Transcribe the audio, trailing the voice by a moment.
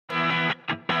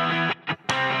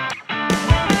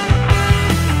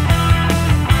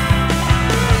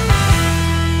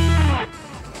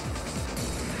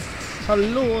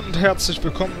Hallo und herzlich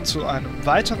willkommen zu einem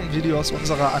weiteren Video aus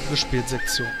unserer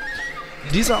Angespielt-Sektion.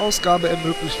 In dieser Ausgabe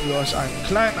ermöglichen wir euch einen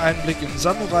kleinen Einblick in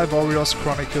Samurai Warriors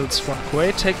Chronicles von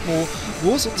Koei Tecmo,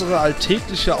 wo es unsere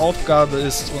alltägliche Aufgabe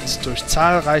ist, uns durch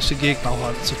zahlreiche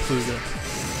Gegnerhorden zu prügeln.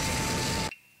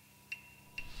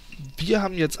 Wir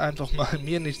haben jetzt einfach mal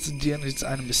mir nichts, dir nichts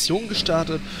eine Mission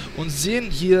gestartet und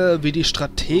sehen hier, wie die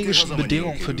strategischen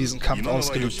Bedingungen für diesen Kampf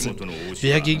ausgelegt sind.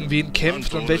 Wer gegen wen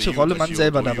kämpft und welche Rolle man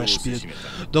selber dabei spielt.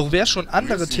 Doch wer schon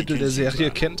andere Titel der Serie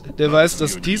kennt, der weiß,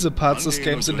 dass diese Parts des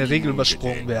Games in der Regel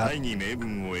übersprungen werden.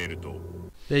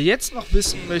 Wer jetzt noch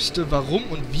wissen möchte, warum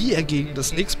und wie er gegen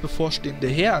das nächstbevorstehende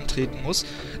Heer antreten muss,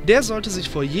 der sollte sich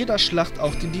vor jeder Schlacht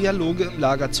auch die Dialoge im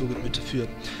Lager zu Gemüte führen.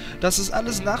 Das ist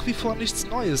alles nach wie vor nichts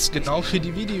Neues, genau wie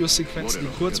die Videosequenzen,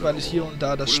 die kurzweilig hier und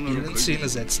da das Spiel in Szene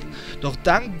setzen. Doch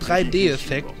dank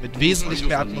 3D-Effekt mit wesentlich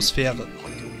mehr Atmosphäre.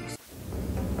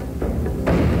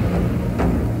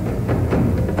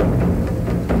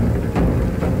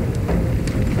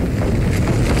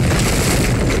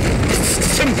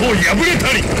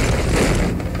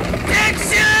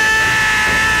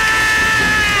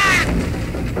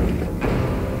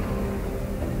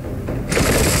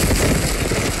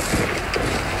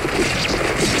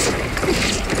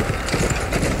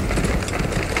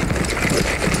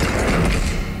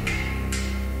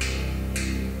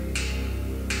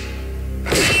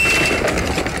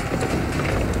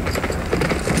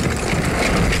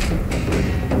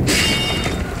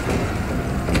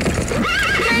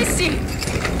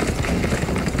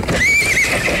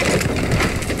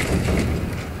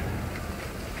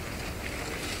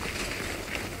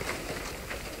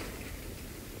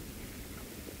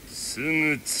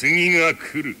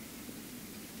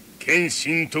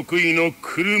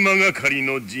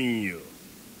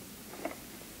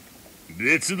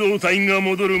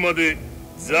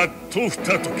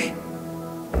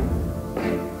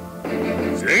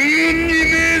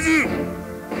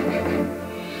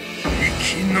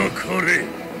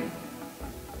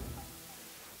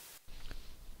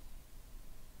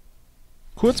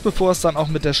 Kurz bevor es dann auch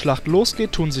mit der Schlacht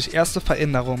losgeht, tun sich erste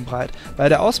Veränderungen breit. Bei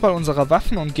der Auswahl unserer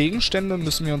Waffen und Gegenstände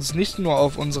müssen wir uns nicht nur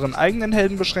auf unseren eigenen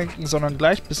Helden beschränken, sondern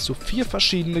gleich bis zu 4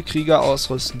 verschiedene Krieger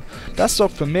ausrüsten. Das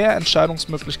sorgt für mehr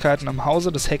Entscheidungsmöglichkeiten im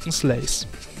Hause des Hackenslays.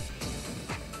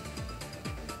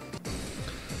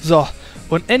 So,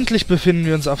 und endlich befinden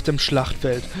wir uns auf dem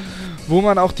Schlachtfeld, wo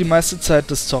man auch die meiste Zeit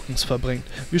des Zockens verbringt.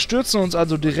 Wir stürzen uns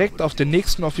also direkt auf den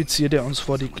nächsten Offizier, der uns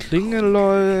vor die Klinge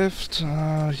läuft.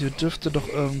 Hier dürfte doch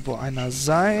irgendwo einer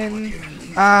sein.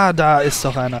 Da ist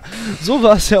doch einer. So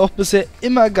war es ja auch bisher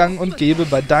immer gang und gäbe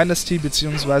bei Dynasty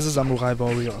bzw. Samurai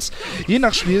Warriors. Je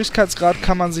nach Schwierigkeitsgrad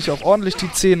kann man sich auch ordentlich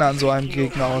die Zähne an so einem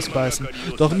Gegner ausbeißen.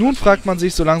 Doch nun fragt man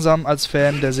sich so langsam als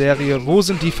Fan der Serie, wo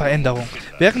sind die Veränderungen?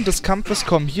 Während des Kampfes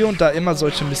kommen hier und da immer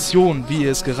solche Missionen, wie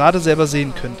ihr es gerade selber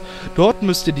sehen könnt. Dort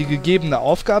müsst ihr die gegebene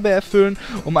Aufgabe erfüllen,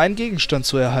 um einen Gegenstand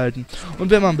zu erhalten. Und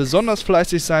wenn man besonders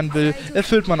fleißig sein will,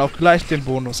 erfüllt man auch gleich den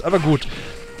Bonus. Aber gut,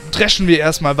 dreschen wir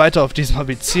erstmal weiter auf diesen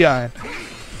Offizier ein.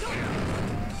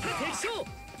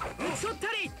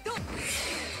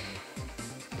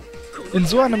 In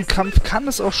so einem Kampf kann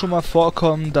es auch schon mal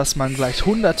vorkommen, dass man gleich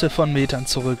hunderte von Metern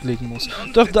zurücklegen muss.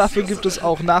 Doch dafür gibt es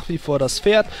auch nach wie vor das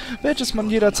Pferd, welches man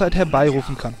jederzeit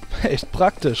herbeirufen kann. Echt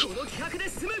praktisch.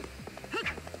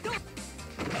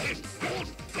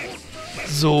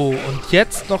 So, und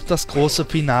jetzt noch das große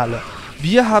Finale.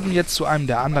 Wir haben jetzt zu einem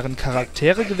der anderen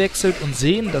Charaktere gewechselt und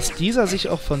sehen, dass dieser sich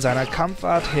auch von seiner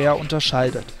Kampfart her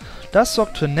unterscheidet. Das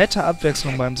sorgt für nette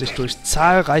Abwechslung beim sich durch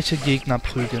zahlreiche Gegner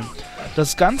prügeln.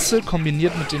 Das Ganze,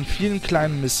 kombiniert mit den vielen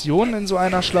kleinen Missionen in so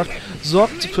einer Schlacht,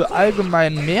 sorgt für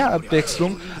allgemein mehr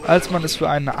Abwechslung, als man es für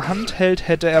eine Handheld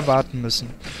hätte erwarten müssen.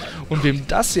 Und wem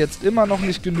das jetzt immer noch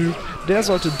nicht genügt, der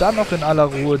sollte dann noch in aller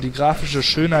Ruhe die grafische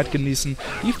Schönheit genießen,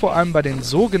 die vor allem bei den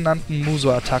sogenannten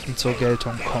Muso-Attacken zur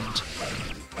Geltung kommt.